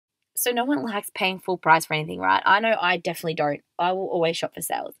So no one likes paying full price for anything, right? I know I definitely don't. I will always shop for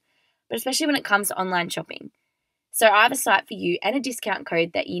sales, but especially when it comes to online shopping. So I have a site for you and a discount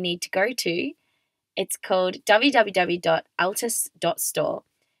code that you need to go to. It's called www.altus.store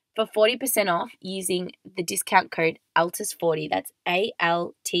for 40% off using the discount code ALTUS40. That's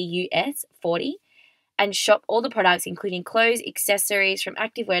ALTUS 40. And shop all the products, including clothes, accessories, from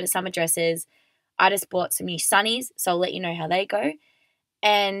activewear to summer dresses. I just bought some new sunnies, so I'll let you know how they go.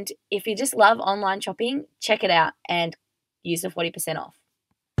 And if you just love online shopping, check it out and use the 40% off.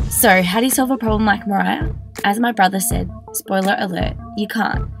 So, how do you solve a problem like Mariah? As my brother said, spoiler alert, you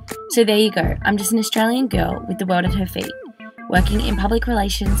can't. So there you go. I'm just an Australian girl with the world at her feet, working in public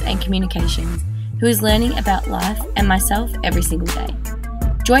relations and communications, who is learning about life and myself every single day.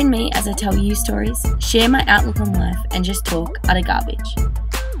 Join me as I tell you stories, share my outlook on life, and just talk utter garbage.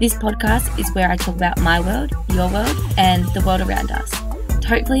 This podcast is where I talk about my world, your world, and the world around us, to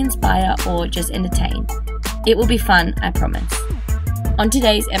hopefully inspire or just entertain. It will be fun, I promise. On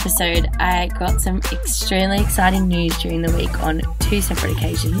today's episode, I got some extremely exciting news during the week on 2 separate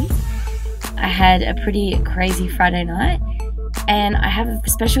occasions. I had a pretty crazy Friday night, and I have a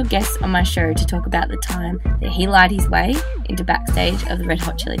special guest on my show to talk about the time that he lied his way into backstage of the Red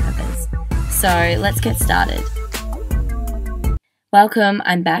Hot Chilli Peppers. So let's get started. Welcome,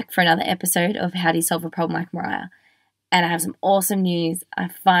 I'm back for another episode of How Do You Solve a Problem Like Mariah? And I have some awesome news. I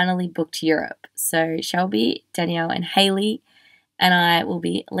finally booked Europe. So Shelby, Danielle, and Haley and I will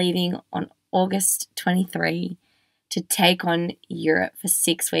be leaving on August 23 to take on Europe for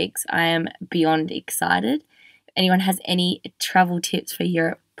 6 weeks. I am beyond excited. If anyone has any travel tips for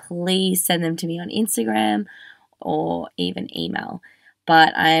Europe, please send them to me on Instagram or even email.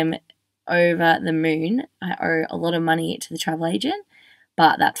 But I'm over the moon. I owe a lot of money to the travel agent,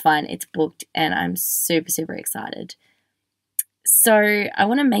 but that's fine. It's booked and I'm super, super excited. So I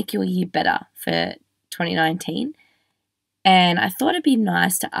want to make your year better for 2019. And I thought it'd be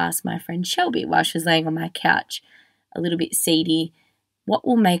nice to ask my friend Shelby while she was laying on my couch, a little bit seedy, what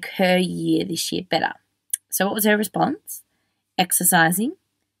will make her year this year better? So what was her response? Exercising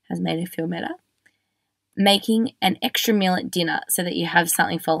has made her feel better. Making an extra meal at dinner so that you have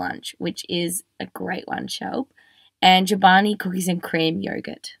something for lunch, which is a great one, Shelb. And Jabani cookies and cream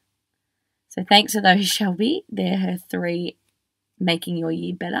yogurt. So thanks for those, Shelby. They're her 3 making your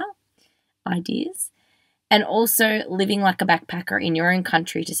year better ideas. And also living like a backpacker in your own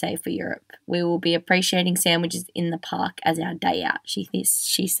country to save for Europe. We will be appreciating sandwiches in the park as our day out,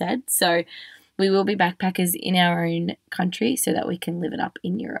 she said. So we will be backpackers in our own country so that we can live it up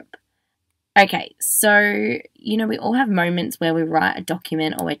in Europe. Okay, so, we all have moments where we write a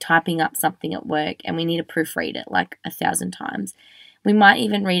document or we're typing up something at work and we need to proofread it like 1,000 times. We might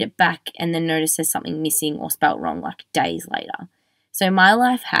even read it back and then notice there's something missing or spelt wrong like days later. So my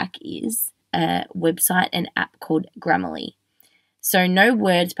life hack is a website and app called Grammarly. So no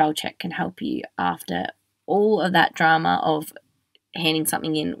word spell check can help you after all of that drama of handing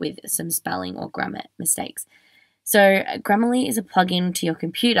something in with some spelling or grammar mistakes. So Grammarly is a plugin to your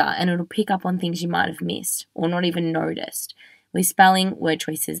computer and it'll pick up on things you might have missed or not even noticed with spelling, word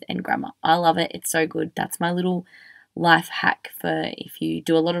choices, and grammar. I love it. It's so good. That's my little life hack for if you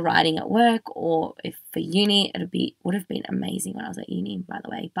do a lot of writing at work or if for uni. Would have been amazing when I was at uni, by the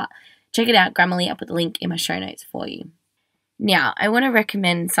way. But check it out, Grammarly. I'll put the link in my show notes for you. Now, I want to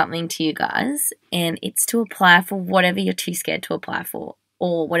recommend something to you guys, and it's to apply for whatever you're too scared to apply for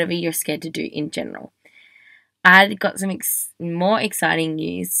or whatever you're scared to do in general. I got some more exciting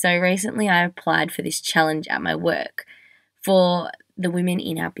news. So recently I applied for this challenge at my work for the women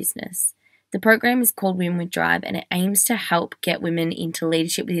in our business. The program is called Women with Drive and it aims to help get women into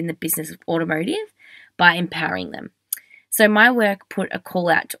leadership within the business of automotive by empowering them. So my work put a call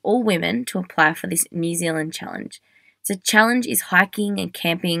out to all women to apply for this New Zealand challenge. So the challenge is hiking and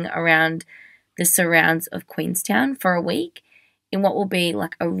camping around the surrounds of Queenstown for a week in what will be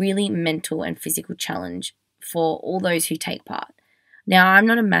like a really mental and physical challenge for all those who take part. Now, I'm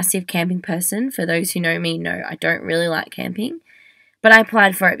not a massive camping person. For those who know me, know I don't really like camping. But I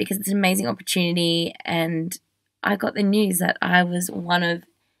applied for it because it's an amazing opportunity and I got the news that I was one of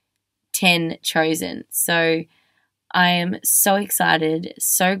 10 chosen. So I am so excited,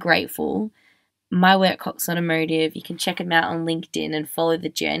 so grateful. My work, Cox Automotive, you can check them out on LinkedIn and follow the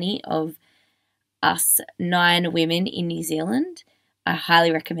journey of us 9 women in New Zealand. I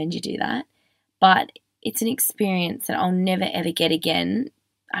highly recommend you do that. But it's an experience that I'll never ever get again.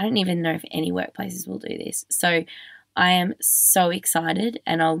 I don't even know if any workplaces will do this. So I am so excited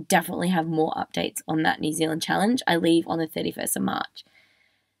and I'll definitely have more updates on that New Zealand challenge. I leave on the 31st of March.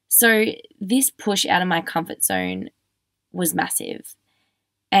 So this push out of my comfort zone was massive.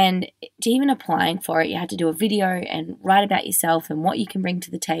 And to even applying for it, you had to do a video and write about yourself and what you can bring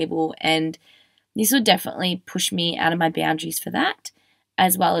to the table. And this would definitely push me out of my boundaries for that,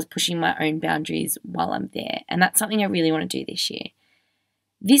 as well as pushing my own boundaries while I'm there. And that's something I really want to do this year.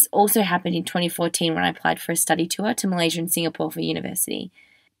 This also happened in 2014 when I applied for a study tour to Malaysia and Singapore for university.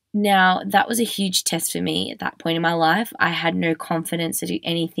 Now, that was a huge test for me at that point in my life. I had no confidence to do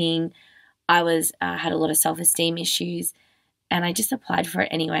anything. I had a lot of self-esteem issues, and I just applied for it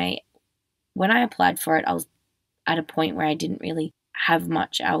anyway. When I applied for it, I was at a point where I didn't really have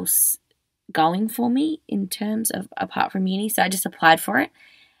much else going for me in terms of apart from uni, so I just applied for it,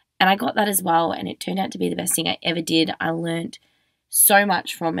 and I got that as well, and it turned out to be the best thing I ever did. I learned so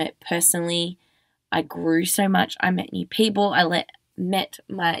much from it personally. I grew so much. I met new people. Met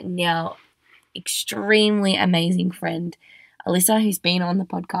my now extremely amazing friend, Alyssa, who's been on the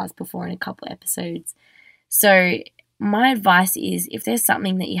podcast before in a couple of episodes. So my advice is, if there's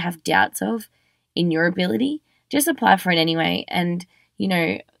something that you have doubts of in your ability, just apply for it anyway. And,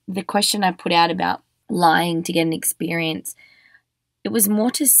 the question I put out about lying to get an experience, it was more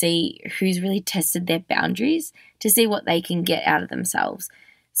to see who's really tested their boundaries, to see what they can get out of themselves.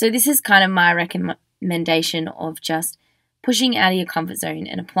 So this is kind of my recommendation of just pushing out of your comfort zone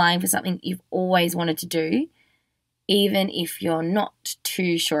and applying for something you've always wanted to do, even if you're not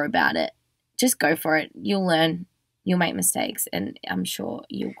too sure about it. Just go for it. You'll learn, you'll make mistakes, and I'm sure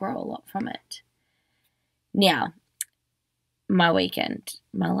you'll grow a lot from it. Now, my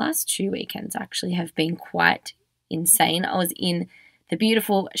last 2 weekends actually have been quite insane. I was in the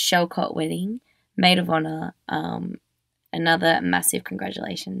beautiful Shellcott wedding, maid of honour, another massive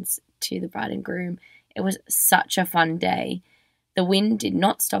congratulations to the bride and groom. It was such a fun day. The wind did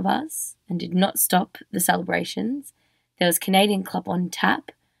not stop us and did not stop the celebrations. There was Canadian Club on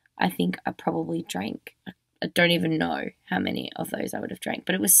tap. I think I probably drank, I don't even know how many of those I would have drank,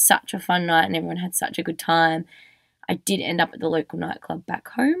 but it was such a fun night and everyone had such a good time. I did end up at the local nightclub back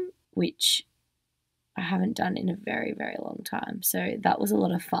home, which I haven't done in a very, very long time. So that was a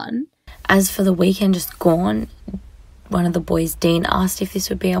lot of fun. As for the weekend just gone, one of the boys, Dean, asked if this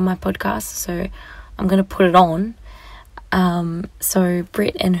would be on my podcast, so I'm going to put it on. So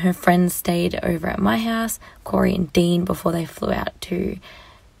Britt and her friends stayed over at my house, Corey and Dean, before they flew out to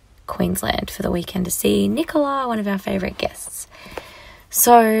Queensland for the weekend to see Nicola, one of our favourite guests.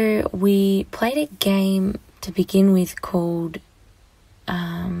 So we played a game to begin with called,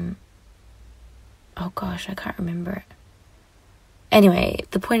 I can't remember it. Anyway,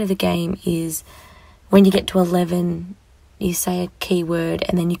 the point of the game is when you get to 11, you say a keyword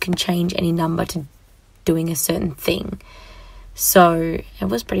and then you can change any number to doing a certain thing. So it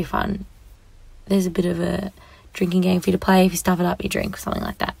was pretty fun. There's a bit of a drinking game for you to play. If you stuff it up, you drink, something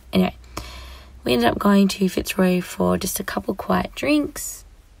like that. Anyway, we ended up going to Fitzroy for just a couple quiet drinks,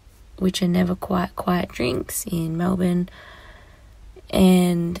 which are never quite quiet drinks in Melbourne.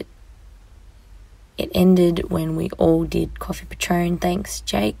 And it ended when we all did Coffee Patron. Thanks,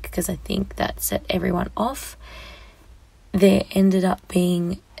 Jake, because I think that set everyone off. There ended up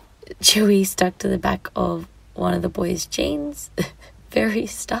being Chewy stuck to the back of one of the boys' jeans, very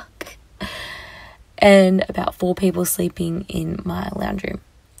stuck, and about 4 people sleeping in my lounge room.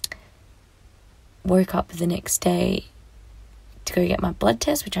 Woke up the next day to go get my blood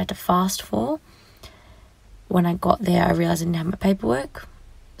test, which I had to fast for. When I got there, I realised I didn't have my paperwork,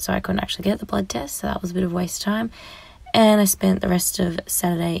 so I couldn't actually get the blood test, so that was a bit of a waste of time. And I spent the rest of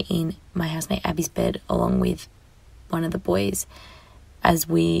Saturday in my housemate Abby's bed along with one of the boys as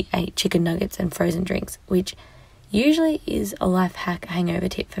we ate chicken nuggets and frozen drinks, which usually is a life hack hangover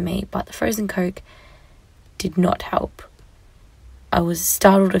tip for me, but the frozen Coke did not help. I was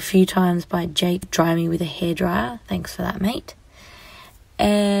startled a few times by Jake drying me with a hairdryer. Thanks for that, mate.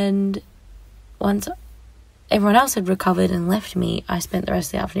 And once everyone else had recovered and left me, I spent the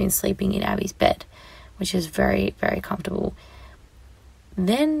rest of the afternoon sleeping in Abby's bed, which is very, very comfortable.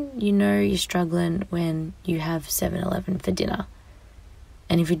 Then you know you're struggling when you have 7-Eleven for dinner.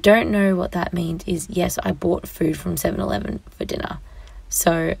 And if you don't know what that means is, yes, I bought food from 7-Eleven for dinner.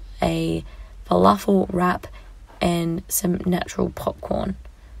 So a falafel wrap and some natural popcorn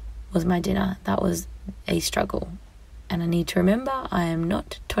was my dinner. That was a struggle. And I need to remember I am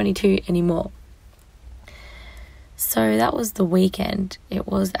not 22 anymore. So that was the weekend. It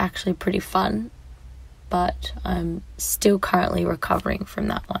was actually pretty fun, but I'm still currently recovering from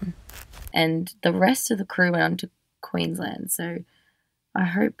that one. And the rest of the crew went on to Queensland, so I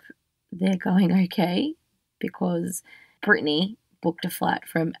hope they're going okay, because Brittany booked a flight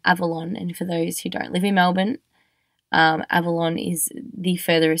from Avalon, and for those who don't live in Melbourne, Avalon is the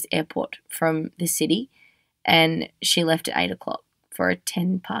furthest airport from the city, and she left at 8 o'clock. for a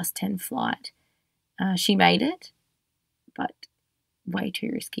 10 past 10 flight. She made it, but way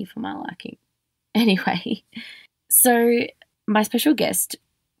too risky for my liking. Anyway, so my special guest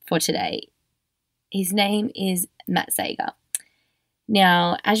for today, his name is Matt Sager.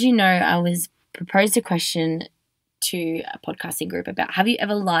 Now, as you know, I was proposed a question to a podcasting group about, have you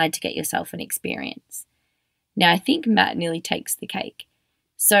ever lied to get yourself an experience? Now, I think Matt nearly takes the cake.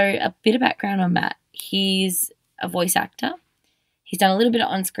 So a bit of background on Matt. He's a voice actor. He's done a little bit of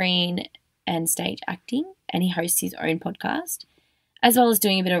on-screen and stage acting, and he hosts his own podcast, as well as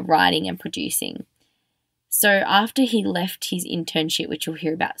doing a bit of writing and producing. So after he left his internship, which you'll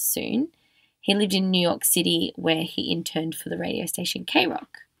hear about soon, he lived in New York City where he interned for the radio station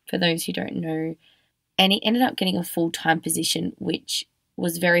K-Rock, for those who don't know. And he ended up getting a full-time position, which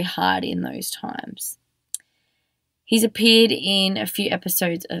was very hard in those times. He's appeared in a few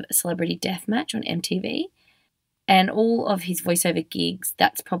episodes of Celebrity Deathmatch on MTV, and all of his voiceover gigs,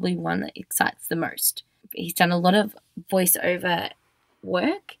 that's probably one that excites the most. He's done a lot of voiceover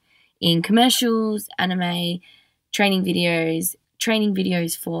work in commercials, anime, training videos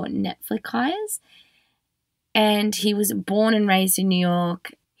for Netflix hires. And he was born and raised in New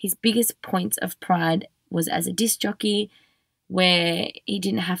York. His biggest points of pride was as a disc jockey, where he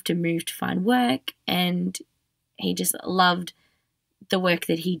didn't have to move to find work, and he just loved the work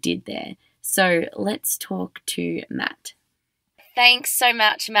that he did there. So let's talk to Matt. Thanks so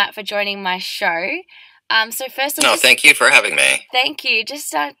much, Matt, for joining my show. So first of all, thank you for having me. Thank you.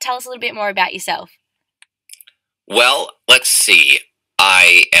 Just tell us a little bit more about yourself. Well, let's see.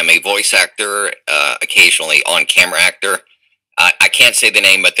 I am a voice actor, occasionally on-camera actor. I can't say the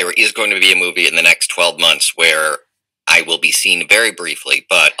name, but there is going to be a movie in the next 12 months where I will be seen very briefly,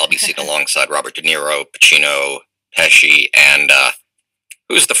 but I'll be seen alongside Robert De Niro, Pacino, Pesci, and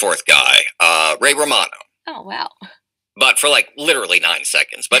who's the fourth guy? Ray Romano. Oh, wow. But for literally 9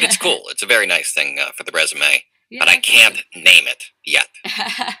 seconds. But it's cool. It's a very nice thing for the resume. Yeah, but I can't name it yet.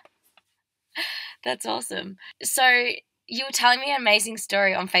 That's awesome. So you were telling me an amazing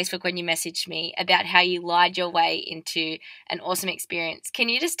story on Facebook when you messaged me about how you lied your way into an awesome experience. Can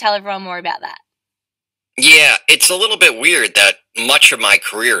you just tell everyone more about that? Yeah, it's a little bit weird that much of my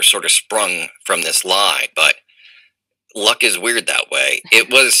career sort of sprung from this lie, but luck is weird that way.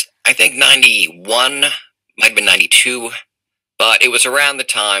 It was, I think, 91, might have been 92, but it was around the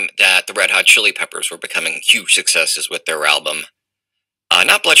time that the Red Hot Chilli Peppers were becoming huge successes with their album,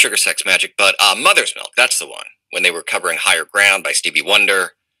 not Blood Sugar Sex Magic, but Mother's Milk, that's the one, when they were covering Higher Ground by Stevie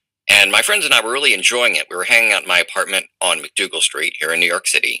Wonder. And my friends and I were really enjoying it. We were hanging out in my apartment on McDougal Street here in New York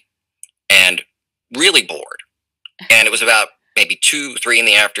City, and really bored. And it was about maybe 2, 3 in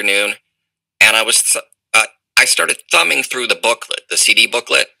the afternoon, and I started thumbing through the booklet, the CD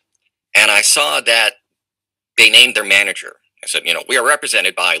booklet, and I saw that they named their manager. I said, we are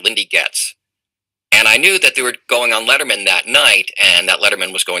represented by Lindy Getz. And I knew that they were going on Letterman that night, and that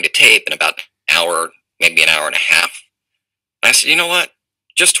Letterman was going to tape in about an hour, maybe an hour and a half. And I said, you know what?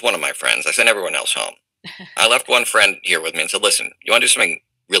 Just one of my friends. I sent everyone else home. I left one friend here with me and said, listen, you want to do something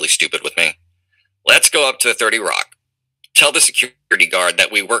really stupid with me? Let's go up to 30 Rock. Tell the security guard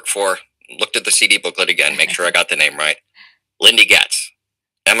that we work for, looked at the CD booklet again, make sure I got the name right, Lindy Getz.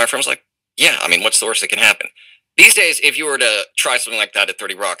 And my friend was like, yeah, what's the worst that can happen? These days, if you were to try something like that at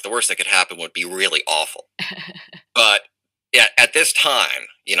 30 Rock, the worst that could happen would be really awful. But yeah, at this time,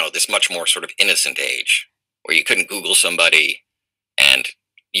 this much more sort of innocent age, where you couldn't Google somebody and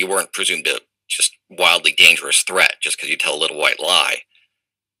you weren't presumed a just wildly dangerous threat just because you tell a little white lie.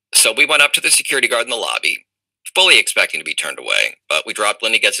 So we went up to the security guard in the lobby, fully expecting to be turned away, but we dropped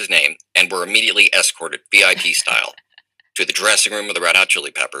Lindy Getz's name and were immediately escorted VIP style to the dressing room of the Red Hot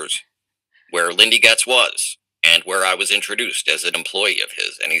Chili Peppers, where Lindy Getz was, and where I was introduced as an employee of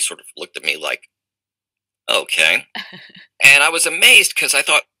his. And he sort of looked at me like, okay. And I was amazed because I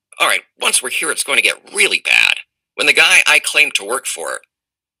thought, all right, once we're here, it's going to get really bad. When the guy I claim to work for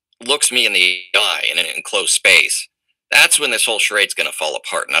looks me in the eye in an enclosed space, that's when this whole charade's going to fall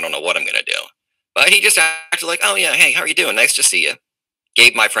apart, and I don't know what I'm going to do. But he just acted like, oh yeah, hey, how are you doing? Nice to see you.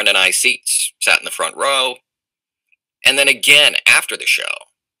 Gave my friend and I seats, sat in the front row. And then again, after the show,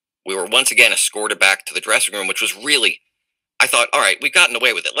 we were once again escorted back to the dressing room, which was really, I thought, all right, we've gotten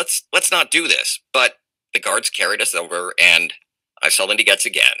away with it. Let's not do this. But the guards carried us over, and I saw Lindy Getz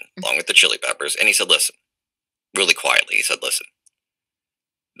again, along with the Chili Peppers, and he said, listen, really quietly, he said, listen,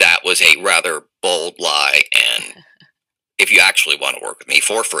 that was a rather bold lie, and if you actually want to work with me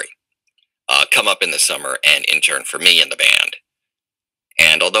for free, come up in the summer and intern for me in the band.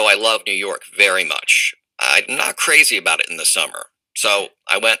 And although I love New York very much, I'm not crazy about it in the summer. So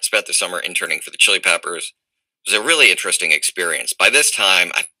I spent the summer interning for the Chili Peppers, It was a really interesting experience. By this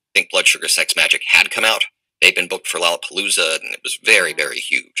time, I think Blood Sugar Sex Magic had come out. They'd been booked for Lollapalooza, and it was very, very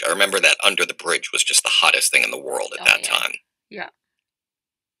huge. I remember that Under the Bridge was just the hottest thing in the world at that time. Yeah.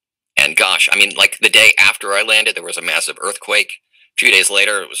 And gosh, I mean, like the day after I landed, there was a massive earthquake. A few days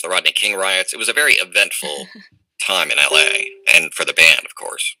later, it was the Rodney King riots. It was a very eventful time in LA, and for the band, of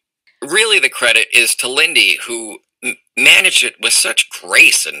course. Really, the credit is to Lindy, who managed it with such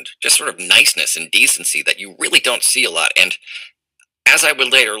grace and just sort of niceness and decency that you really don't see a lot. And as I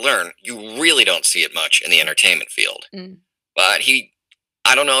would later learn, you really don't see it much in the entertainment field. But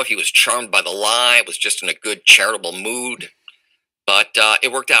I don't know if he was charmed by the lie, was just in a good charitable mood, but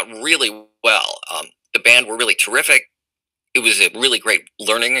it worked out really well. The band were really terrific. It was a really great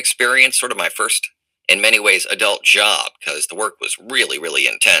learning experience, sort of my first, in many ways, adult job, because the work was really, really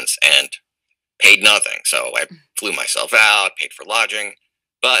intense and paid nothing. So I flew myself out, paid for lodging.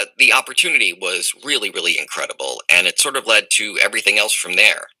 But the opportunity was really, really incredible, and it sort of led to everything else from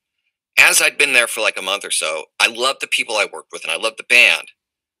there. As I'd been there for like a month or so, I loved the people I worked with, and I loved the band,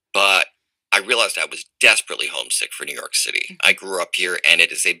 but I realized I was desperately homesick for New York City. I grew up here, and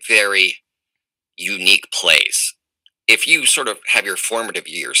it is a very unique place. If you sort of have your formative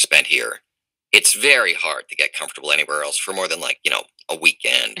years spent here, it's very hard to get comfortable anywhere else for more than like, a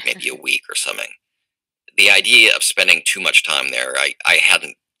weekend, maybe a week or something. The idea of spending too much time there, I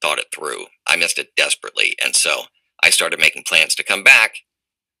hadn't thought it through. I missed it desperately. And so I started making plans to come back.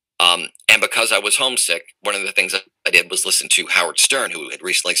 And because I was homesick, one of the things that I did was listen to Howard Stern, who had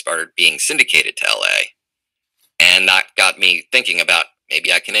recently started being syndicated to LA. And that got me thinking about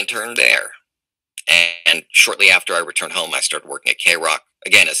maybe I can intern there. And shortly after I returned home, I started working at K-Rock,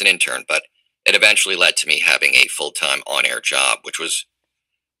 again as an intern, but it eventually led to me having a full-time on-air job, which was,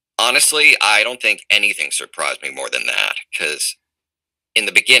 honestly, I don't think anything surprised me more than that, because in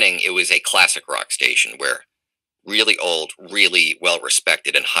the beginning, it was a classic rock station where really old, really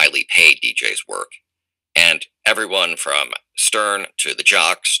well-respected and highly paid DJs work. And everyone from Stern to the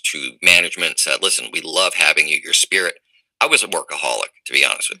jocks to management said, listen, we love having you, your spirit. I was a workaholic, to be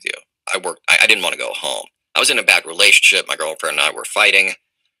honest with you. I didn't want to go home. I was in a bad relationship. My girlfriend and I were fighting.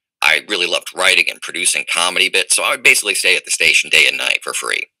 I really loved writing and producing comedy bits, so I would basically stay at the station day and night for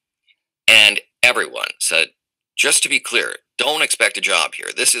free. And everyone said, just to be clear, don't expect a job here.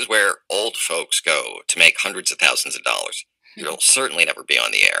 This is where old folks go to make hundreds of thousands of dollars. You'll certainly never be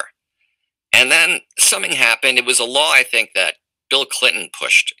on the air. And then something happened. It was a law, I think, that Bill Clinton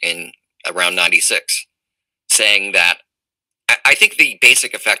pushed in around 96, saying that I think the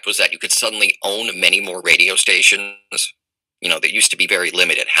basic effect was that you could suddenly own many more radio stations. That used to be very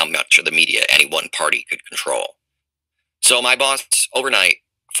limited how much of the media any one party could control. So my boss overnight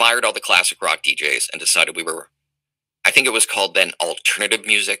fired all the classic rock DJs and decided we were, I think it was called then alternative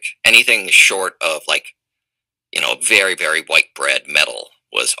music. Anything short of very, very white bread metal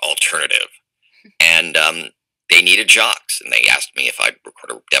was alternative. And they needed jocks, and they asked me if I'd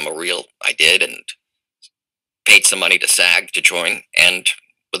record a demo reel. I did, and paid some money to SAG to join, and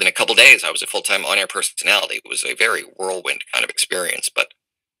within a couple days, I was a full-time on-air personality. It was a very whirlwind kind of experience, but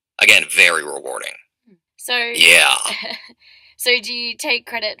again, very rewarding. So yeah. So do you take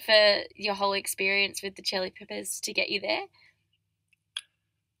credit for your whole experience with the Chili Peppers to get you there?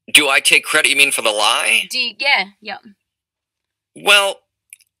 Do I take credit, you mean, for the lie? Yeah. Well,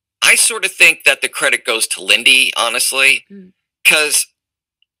 I sort of think that the credit goes to Lindy, honestly, because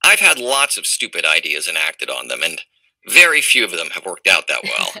I've had lots of stupid ideas and acted on them, and very few of them have worked out that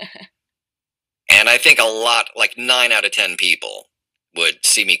well. And I think a lot, like 9 out of 10 people would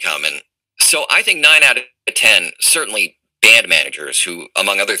see me coming. So I think 9 out of 10, certainly band managers who,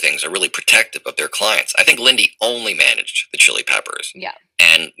 among other things, are really protective of their clients. I think Lindy only managed the Chili Peppers. Yeah.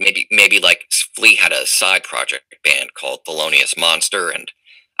 And maybe like Flea had a side project band called Thelonious Monster, and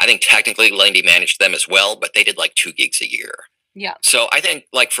I think technically Lindy managed them as well, but they did like 2 gigs a year. Yeah. So I think,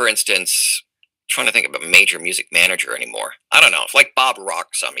 like, for instance, trying to think of a major music manager anymore. I don't know. If like Bob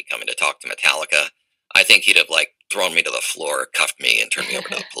Rock saw me coming to talk to Metallica, I think he'd have like thrown me to the floor, cuffed me, and turned me over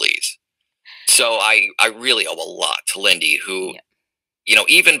to the police. So I really owe a lot to Lindy, who,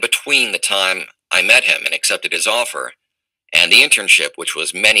 even between the time I met him and accepted his offer and the internship, which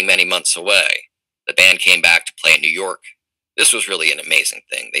was many, many months away, the band came back to play in New York. This was really an amazing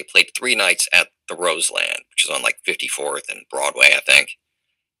thing. They played 3 nights at the Roseland, which is on like 54th and Broadway, I think.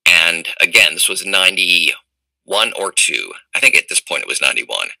 And again, this was 91 or 2. I think at this point it was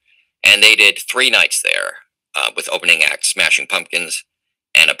 91. And they did 3 nights there with opening act Smashing Pumpkins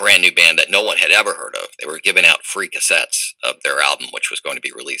and a brand new band that no one had ever heard of. They were giving out free cassettes of their album, which was going to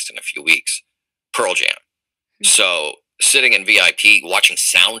be released in a few weeks, Pearl Jam. So sitting in VIP, watching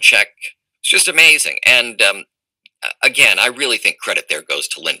sound check, it's just amazing. And again, I really think credit there goes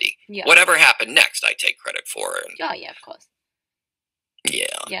to Lindy. Yeah. Whatever happened next, I take credit for. And Oh, yeah, of course. yeah.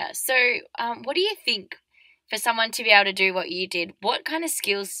 Yeah. So, what do you think for someone to be able to do what you did? What kind of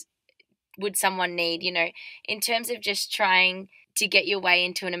skills would someone need, in terms of just trying to get your way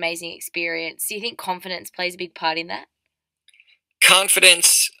into an amazing experience? Do you think confidence plays a big part in that?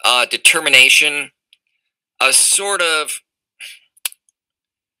 Confidence, determination, a sort of,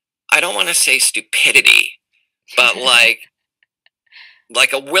 I don't want to say stupidity, but like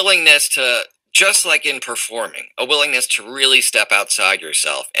a willingness to, just like in performing, a willingness to really step outside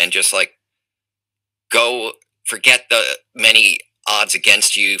yourself and just like go, forget the many odds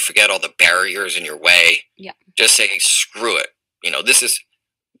against you, forget all the barriers in your way. Yeah. Just say, screw it. This is,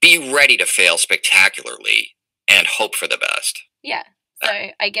 be ready to fail spectacularly and hope for the best. Yeah. So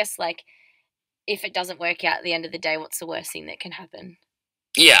I guess, like, if it doesn't work out at the end of the day, what's the worst thing that can happen?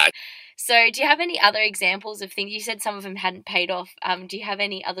 Yeah. So do you have any other examples of things? You said some of them hadn't paid off. Do you have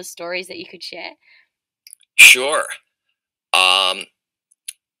any other stories that you could share? Sure.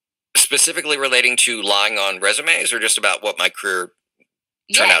 Specifically relating to lying on resumes, or just about what my career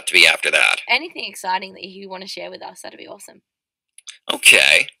turned out to be after that? Anything exciting that you want to share with us, that'd be awesome.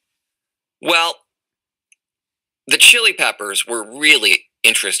 Okay. Well, the Chili Peppers were really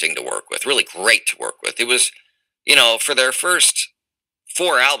interesting to work with, really great to work with. It was, for their first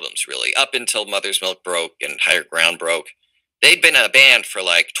 4 albums, really, up until Mother's Milk broke and Higher Ground broke, they'd been a band for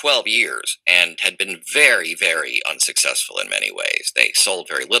like 12 years and had been very, very unsuccessful in many ways. They sold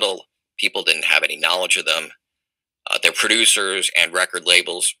very little. People didn't have any knowledge of them. Their producers and record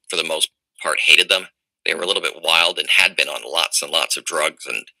labels, for the most part, hated them. They were a little bit wild and had been on lots and lots of drugs,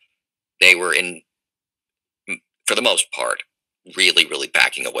 and they were for the most part, really, really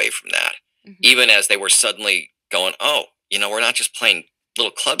backing away from that. Mm-hmm. Even as they were suddenly going, oh, we're not just playing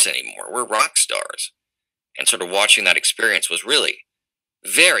little clubs anymore. We're rock stars. And sort of watching that experience was really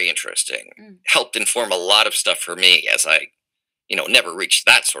very interesting. Helped inform a lot of stuff for me, as I, never reached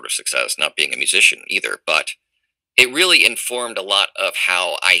that sort of success, not being a musician either. But it really informed a lot of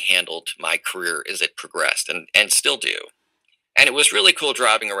how I handled my career as it progressed, and still do. And it was really cool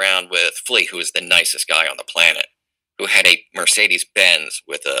driving around with Flea, who is the nicest guy on the planet, who had a Mercedes-Benz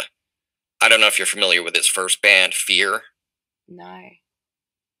with I don't know if you're familiar with his first band, Fear. No,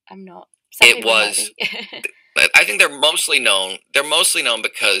 I'm not. It was, I think they're mostly known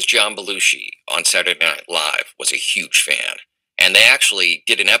because John Belushi on Saturday Night Live was a huge fan. And they actually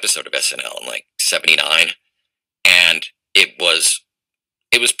did an episode of SNL in like 79. And it was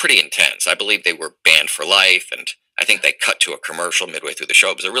pretty intense. I believe they were banned for life, and I think they cut to a commercial midway through the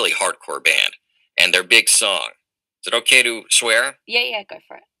show. It was a really hardcore band. And their big song, is it okay to swear? Yeah, go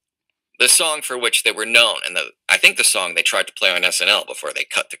for it. The song for which they were known, and I think the song they tried to play on SNL before they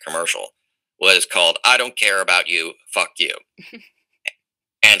cut the commercial, was called I Don't Care About You, Fuck You.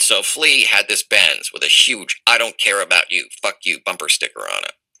 And so Flea had this Benz with a huge I Don't Care About You, Fuck You bumper sticker on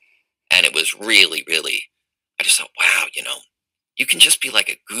it. And it was really, really, I just thought, wow, you can just be like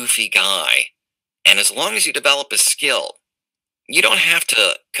a goofy guy. And as long as you develop a skill, you don't have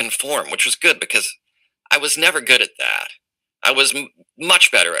to conform, which was good because I was never good at that. I was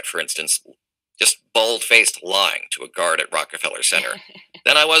much better at, for instance, just bold-faced lying to a guard at Rockefeller Center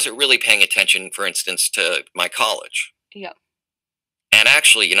than I was at really paying attention, for instance, to my college. Yeah. And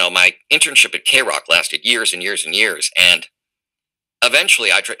actually, my internship at K-Rock lasted years and years and years. And eventually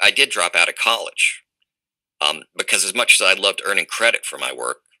I did drop out of college because as much as I loved earning credit for my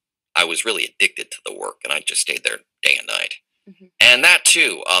work, I was really addicted to the work, and I just stayed there day and night. Mm-hmm. And that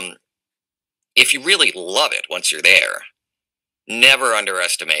too, if you really love it once you're there, never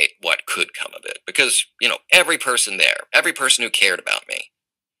underestimate what could come of it. Because, every person there, every person who cared about me,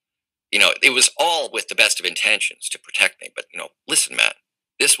 it was all with the best of intentions to protect me. But, listen, Matt,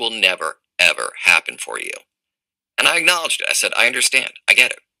 this will never, ever happen for you. And I acknowledged it. I said, I understand. I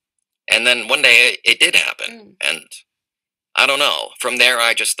get it. And then one day it did happen. And I don't know. From there,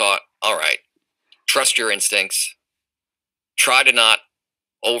 I just thought, all right, trust your instincts. Try to not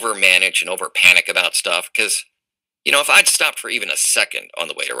over-manage and over-panic about stuff. Because, if I'd stopped for even a second on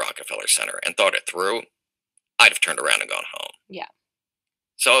the way to Rockefeller Center and thought it through, I'd have turned around and gone home. Yeah.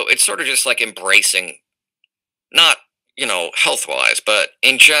 So it's sort of just like embracing, not, health-wise, but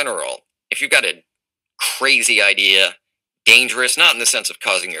in general, if you've got a crazy idea, dangerous, not in the sense of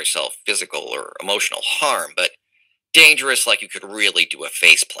causing yourself physical or emotional harm, but dangerous like you could really do a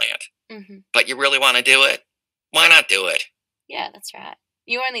face plant. Mm-hmm. But you really want to do it? Why not do it? Yeah, that's right.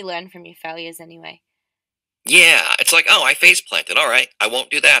 You only learn from your failures anyway. Yeah, it's like, oh, I face planted. All right, I won't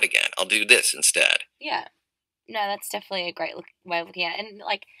do that again. I'll do this instead. Yeah. No, that's definitely a great way of looking at it. And,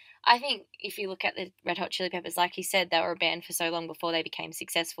 I think if you look at the Red Hot Chili Peppers, like you said, they were a band for so long before they became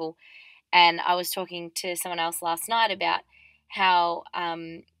successful. And I was talking to someone else last night about how,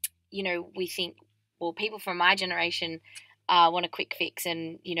 we think, well, people from my generation want a quick fix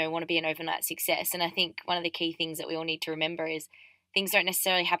and, want to be an overnight success. And I think one of the key things that we all need to remember is things don't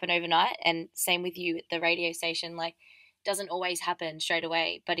necessarily happen overnight. And same with you at the radio station, like, doesn't always happen straight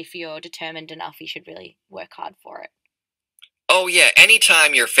away. But if you're determined enough, you should really work hard for it. Oh, yeah.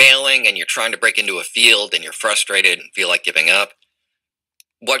 Anytime you're failing and you're trying to break into a field and you're frustrated and feel like giving up,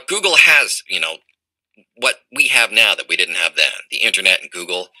 what Google has, what we have now that we didn't have then, the internet and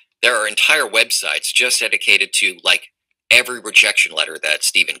Google, there are entire websites just dedicated to like every rejection letter that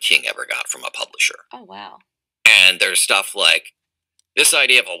Stephen King ever got from a publisher. Oh, wow. And there's stuff like, this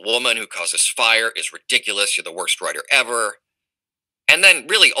idea of a woman who causes fire is ridiculous. You're the worst writer ever. And then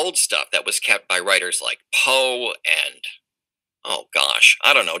really old stuff that was kept by writers like Poe and, oh gosh,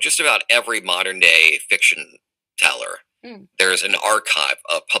 I don't know, just about every modern day fiction teller. There's an archive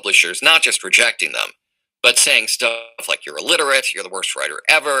of publishers not just rejecting them, but saying stuff like you're illiterate, you're the worst writer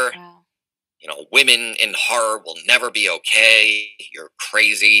ever. Wow. Women in horror will never be okay. You're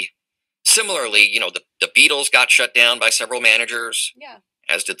crazy. Similarly, the Beatles got shut down by several managers, Yeah.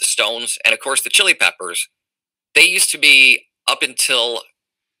 as did the Stones. And of course, the Chili Peppers, they used to be, up until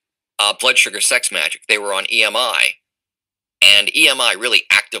Blood Sugar Sex Magic, they were on EMI. And EMI really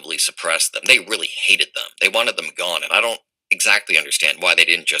actively suppressed them. They really hated them. They wanted them gone. And I don't exactly understand why they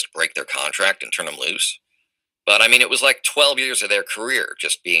didn't just break their contract and turn them loose. But I mean, it was like 12 years of their career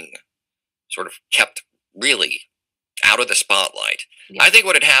just being sort of kept really out of the spotlight. Yeah. I think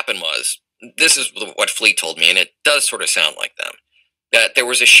what had happened was, this is what Flea told me, and it does sort of sound like them, that there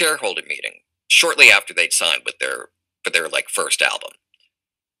was a shareholder meeting shortly after they'd signed with their like first album.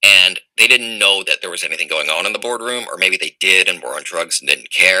 And they didn't know that there was anything going on in the boardroom, or maybe they did and were on drugs and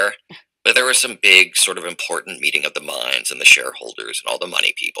didn't care. But there was some big sort of important meeting of the minds and the shareholders and all the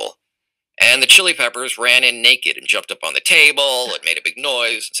money people. And the Chili Peppers ran in naked and jumped up on the table and made a big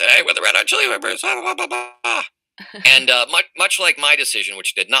noise and said, "Hey, we're the Red Hot Chili Peppers, blah, blah, blah, blah, blah." And much like my decision,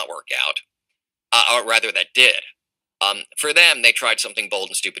 which did not work out, or rather that did, for them, they tried something bold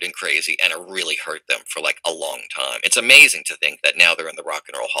and stupid and crazy, and it really hurt them for like a long time. It's amazing to think that now they're in the Rock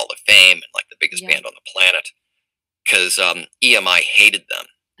and Roll Hall of Fame and like the biggest band on the planet, because EMI hated them,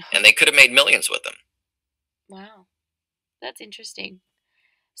 and they could have made millions with them. Wow, that's interesting.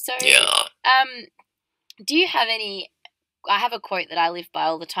 So, yeah. Do you have any? I have a quote that I live by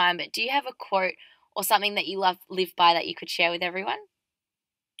all the time, but do you have a quote or something that you live by that you could share with everyone?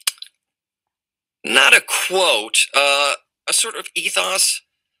 Not a quote, a sort of ethos.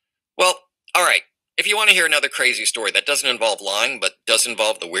 Well, all right. If you want to hear another crazy story that doesn't involve lying, but does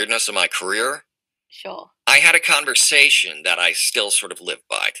involve the weirdness of my career, sure. I had a conversation that I still sort of live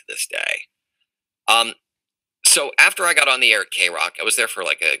by to this day. So after I got on the air at K-Rock, I was there for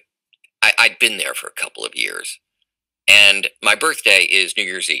I'd been there for a couple of years. And my birthday is New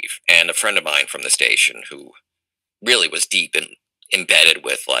Year's Eve. And a friend of mine from the station who really was deep and embedded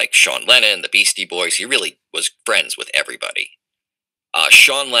with like Sean Lennon, the Beastie Boys. He really was friends with everybody.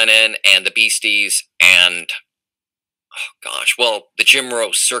 Sean Lennon and the Beasties and, the Jim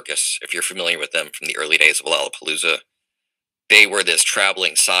Rose Circus, if you're familiar with them from the early days of Lollapalooza. They were this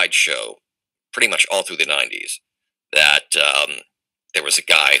traveling sideshow pretty much all through the 90s that there was a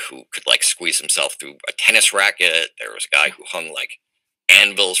guy who could like squeeze himself through a tennis racket. There was a guy who hung like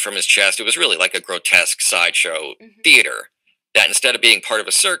anvils from his chest. It was really like a grotesque sideshow theater that instead of being part of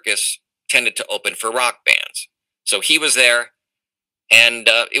a circus tended to open for rock bands. So he was there, and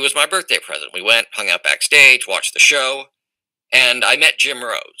it was my birthday present. We went, hung out backstage, watched the show, and I met Jim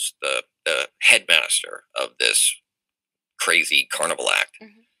Rose, the headmaster of this crazy carnival act.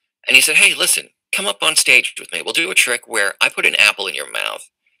 And he said, "Hey, listen, come up on stage with me. We'll do a trick where I put an apple in your mouth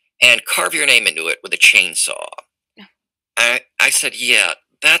and carve your name into it with a chainsaw." I said, "Yeah,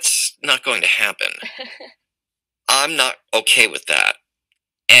 that's not going to happen. I'm not okay with that.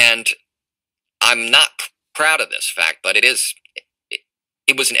 And I'm not proud of this fact, but it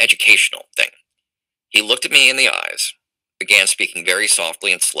was an educational thing." He looked at me in the eyes, began speaking very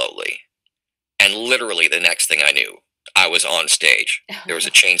softly and slowly, and literally the next thing I knew, I was on stage. There was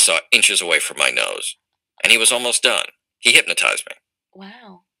a chainsaw inches away from my nose, and he was almost done. He hypnotized me.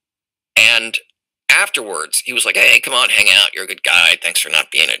 Wow. And afterwards, he was like, "Hey, come on, hang out. You're a good guy. Thanks for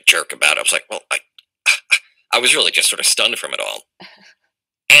not being a jerk about it." I was like, well, I was really just sort of stunned from it all.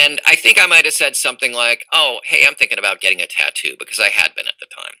 And I think I might have said something like, "Oh, hey, I'm thinking about getting a tattoo," because I had been at the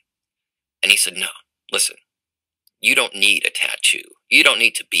time. And he said, "No, listen, you don't need a tattoo. You don't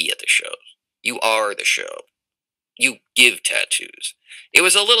need to be at the shows. You are the show. you give tattoos. It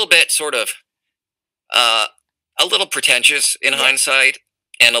was a little bit sort of uh, a little pretentious in Yeah. hindsight,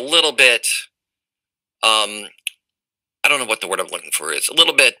 and a little bit um, I don't know what the word I'm looking for is. A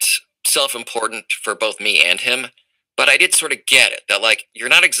little bit self-important for both me and him, but I did sort of get it that like you're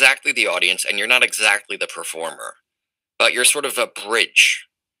not exactly the audience and you're not exactly the performer, but you're sort of a bridge,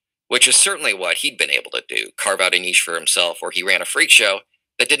 which is certainly what he'd been able to do, carve out a niche for himself, where he ran a freak show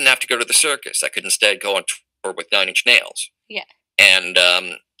that didn't have to go to the circus, that could instead go on tour with Nine Inch Nails. Yeah. And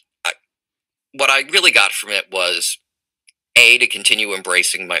I, what I really got from it was A, to continue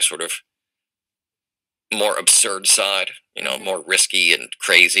embracing my sort of more absurd side, more risky and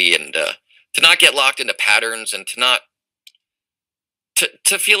crazy, and to not get locked into patterns, and to not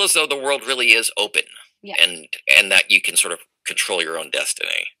to feel as though the world really is open, Yeah. and that you can sort of control your own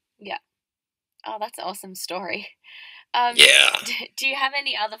destiny. Yeah. Oh, that's an awesome story. Yeah. Do you have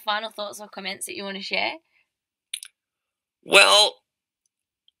any other final thoughts or comments that you want to share? Well,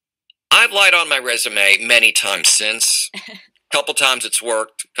 I've lied on my resume many times since. A couple times it's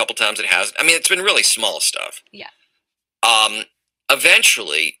worked, a couple times it hasn't. I mean, it's been really small stuff. Yeah.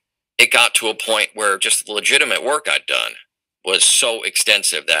 Eventually, it got to a point where just the legitimate work I'd done was so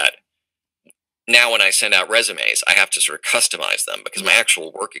extensive that now when I send out resumes, I have to sort of customize them because my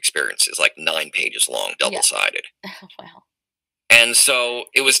actual work experience is like 9 pages long, double-sided. Wow. And so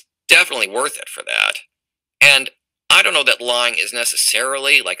it was definitely worth it for that. And I don't know that lying is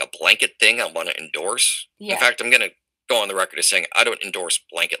necessarily like a blanket thing I want to endorse. Yeah. In fact, I'm going to go on the record as saying I don't endorse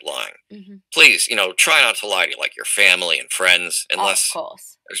blanket lying. Mm-hmm. Please, try not to lie to like your family and friends unless of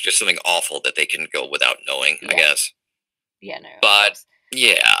course. there's just something awful that they can go without knowing, I guess. Yeah, no. But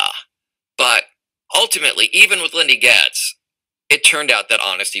yeah, but ultimately, even with Lindy Getz, it turned out that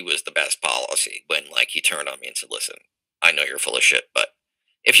honesty was the best policy when like he turned on me and said, "Listen, I know you're full of shit, but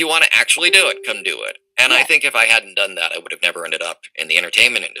if you want to actually do it, come do it." And I think if I hadn't done that, I would have never ended up in the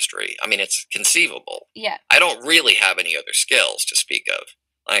entertainment industry. I mean, it's conceivable. Yeah. I don't really have any other skills to speak of.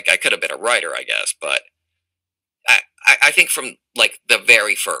 Like, I could have been a writer, I guess, but I think from like the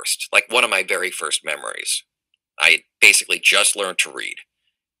very first, like one of my very first memories, I basically just learned to read.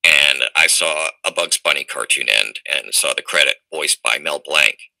 And I saw a Bugs Bunny cartoon end and saw the credit voiced by Mel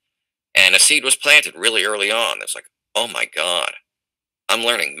Blanc. And a seed was planted really early on. It's like, oh my God, I'm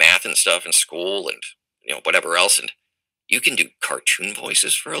learning math and stuff in school and whatever else, and you can do cartoon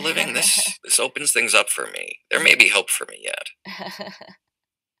voices for a living. This opens things up for me. There may be hope for me yet.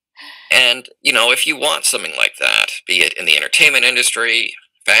 And if you want something like that, be it in the entertainment industry,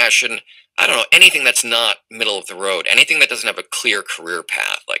 fashion, I don't know, anything that's not middle of the road, anything that doesn't have a clear career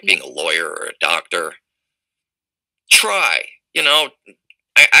path, like being a lawyer or a doctor, try.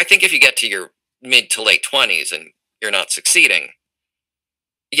 I think if you get to your mid to late 20s and you're not succeeding,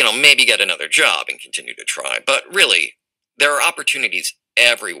 maybe get another job and continue to try. But really, there are opportunities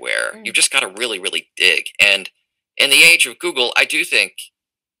everywhere. You've just got to really, really dig. And in the age of Google, I do think,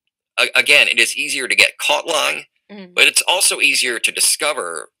 again, it is easier to get caught lying, but it's also easier to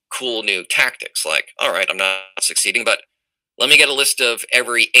discover cool new tactics. Like, all right, I'm not succeeding, but let me get a list of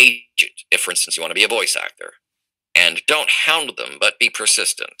every agent, if, for instance, you want to be a voice actor. And don't hound them, but be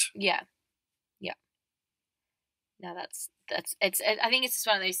persistent. Yeah. Yeah. No, I think it's just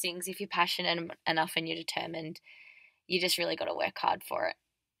one of those things. If you're passionate enough and you're determined, you just really got to work hard for it.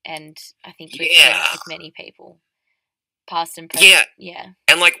 And I think we've seen it with many people, past and present. Yeah.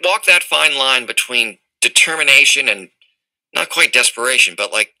 And like walk that fine line between determination and not quite desperation,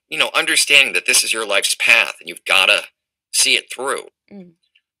 but like, understanding that this is your life's path and you've got to see it through.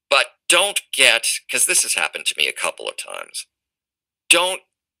 But don't because this has happened to me a couple of times, don't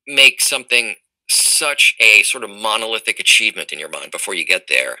make something such a sort of monolithic achievement in your mind before you get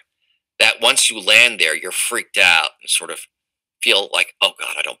there that once you land there, you're freaked out and sort of feel like, oh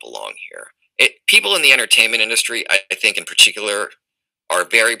God, I don't belong here. People in the entertainment industry, I think in particular, are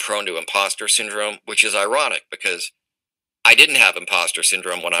very prone to imposter syndrome, which is ironic because I didn't have imposter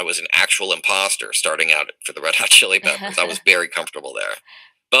syndrome when I was an actual imposter starting out for the Red Hot Chili Peppers. I was very comfortable there.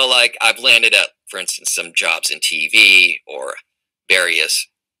 But like I've landed at, for instance, some jobs in TV or various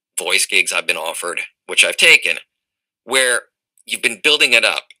voice gigs I've been offered, which I've taken, where you've been building it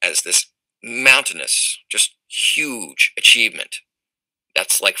up as this mountainous, just huge achievement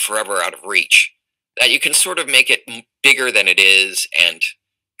that's like forever out of reach, that you can sort of make it bigger than it is and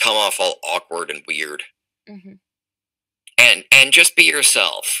come off all awkward and weird. And just be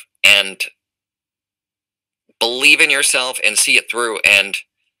yourself and believe in yourself and see it through. And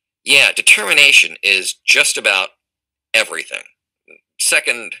yeah, determination is just about everything.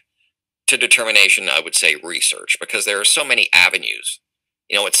 Second to determination, I would say research, because there are so many avenues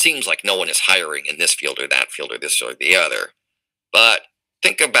it seems like no one is hiring in this field or that field or this or the other. But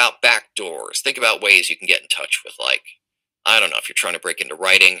think about back doors. Think about ways you can get in touch with, like, I don't know, if you're trying to break into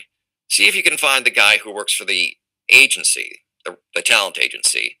writing, see if you can find the guy who works for the agency, the talent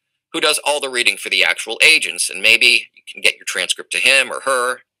agency, who does all the reading for the actual agents, and maybe you can get your transcript to him or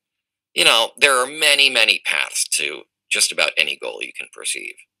her. There are many, many paths to just about any goal you can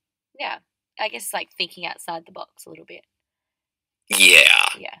perceive. Yeah. I guess like thinking outside the box a little bit. Yeah.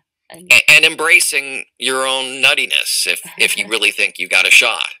 Yeah. And embracing your own nuttiness if you really think you got a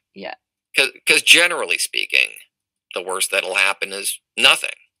shot. Yeah. Because generally speaking, the worst that'll happen is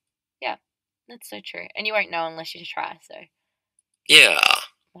nothing. Yeah, that's so true. And you won't know unless you try, so. Yeah.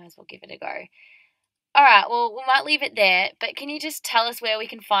 Might as well give it a go. All right, well, we might leave it there, but can you just tell us where we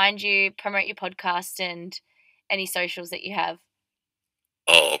can find you, promote your podcast, and any socials that you have?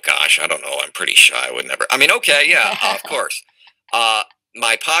 Oh, gosh, I don't know. I'm pretty shy. I would never. I mean, okay, yeah, of course.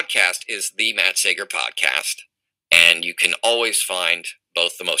 My podcast is the Matt Sager Podcast, and you can always find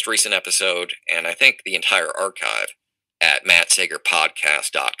both the most recent episode and I think the entire archive at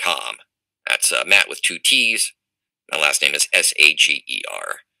mattsagerpodcast.com. That's Matt with 2 T's. My last name is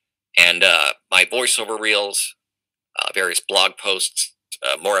Sager. And my voiceover reels, various blog posts,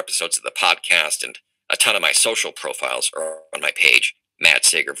 more episodes of the podcast, and a ton of my social profiles are on my page,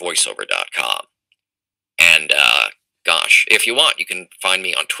 mattsagervoiceover.com. And gosh, if you want, you can find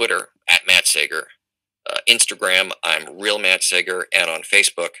me on Twitter at Matt Sager. Instagram, I'm Real Matt Sager, and on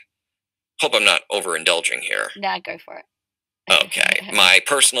Facebook. Hope I'm not overindulging here. Nah, go for it. Okay. My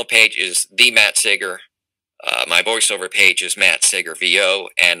personal page is The Matt Sager. My voiceover page is Matt Sager VO,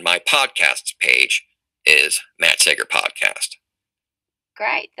 and my podcast page is Matt Sager Podcast.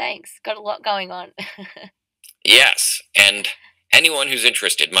 Great, thanks. Got a lot going on. Yes, and anyone who's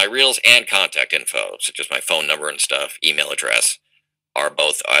interested, my reels and contact info, such as my phone number and stuff, email address, are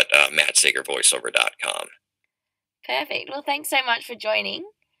both at mattsagervoiceover.com. Perfect. Well, thanks so much for joining.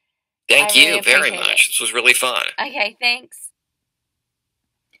 Thank you very much. This was really fun. Okay, thanks.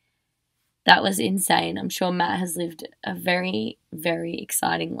 That was insane. I'm sure Matt has lived a very, very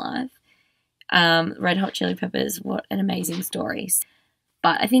exciting life. Red Hot Chilli Peppers, what an amazing story.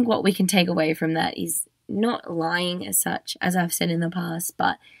 But I think what we can take away from that is not lying as such, as I've said in the past,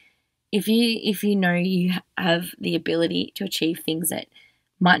 but if you know you have the ability to achieve things that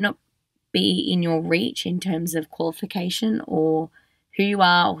might not be in your reach in terms of qualification or who you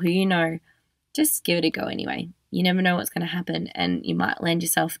are or who you know, just give it a go anyway. You never know what's going to happen, and you might land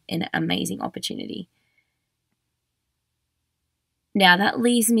yourself in an amazing opportunity. Now, that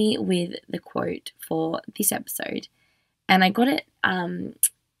leaves me with the quote for this episode, and I got it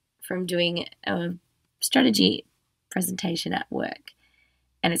from doing a strategy presentation at work.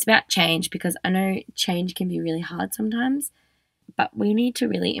 And it's about change, because I know change can be really hard sometimes, but we need to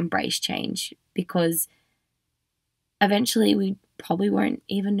really embrace change, because eventually we probably won't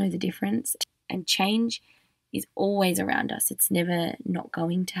even know the difference. And change is always around us. It's never not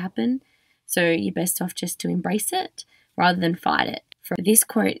going to happen. So you're best off just to embrace it rather than fight it. This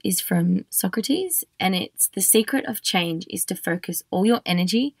quote is from Socrates, and it's, "The secret of change is to focus all your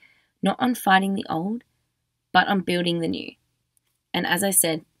energy not on fighting the old, but on building the new." And as I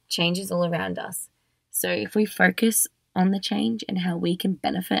said, change is all around us. So if we focus on the change and how we can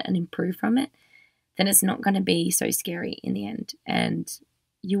benefit and improve from it, then it's not going to be so scary in the end. And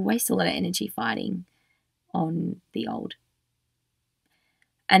you waste a lot of energy fighting on the old.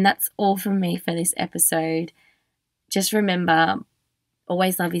 And that's all from me for this episode. Just remember,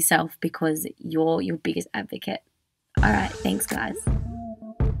 always love yourself, because you're your biggest advocate. All right, thanks guys.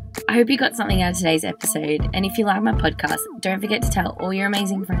 I hope you got something out of today's episode, and if you like my podcast, don't forget to tell all your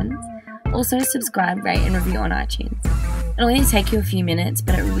amazing friends. Also, subscribe, rate, and review on iTunes. It'll only take you a few minutes,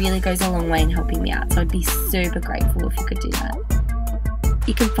 but it really goes a long way in helping me out, so I'd be super grateful if you could do that.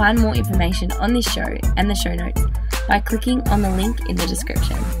 You can find more information on this show and the show notes by clicking on the link in the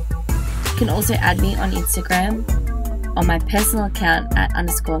description. You can also add me on Instagram on my personal account at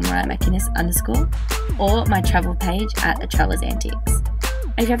 _Mariah McInnes_ or my travel page at A Traveller's Antiques.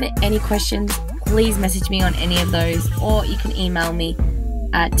 If you have any questions, please message me on any of those, or you can email me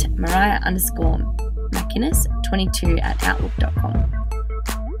at mariah_McInnes22@outlook.com.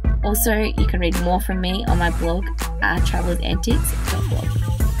 Also, you can read more from me on my blog at travellersantiques.blog.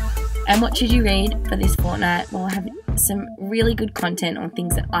 And what should you read for this fortnight? Well, I have some really good content on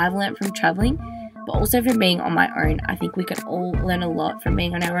things that I've learned from travelling, but also from being on my own. I think we can all learn a lot from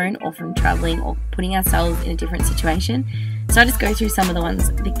being on our own, or from travelling, or putting ourselves in a different situation. So I just go through some of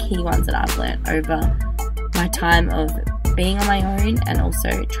the key ones that I've learned over my time of being on my own and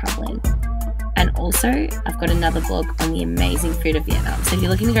also travelling. And also, I've got another blog on the amazing food of Vietnam. So if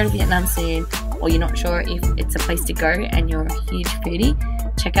you're looking to go to Vietnam soon, or you're not sure if it's a place to go and you're a huge foodie,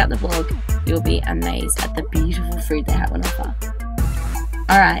 check out the blog. You'll be amazed at the beautiful food they have on offer.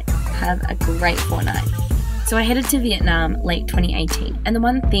 Alright, have a great fortnight. So I headed to Vietnam late 2018, and the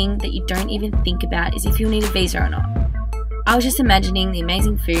one thing that you don't even think about is if you'll need a visa or not. I was just imagining the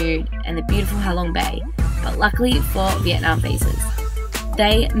amazing food and the beautiful Ha Long Bay, but luckily for Vietnam visas,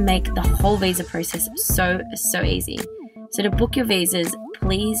 they make the whole visa process so easy. So to book your visas,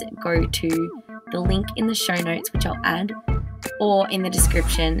 please go to the link in the show notes, which I'll add, or in the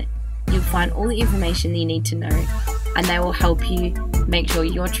description. You'll find all the information that you need to know, and they will help you make sure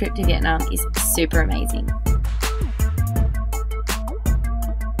your trip to Vietnam is super amazing.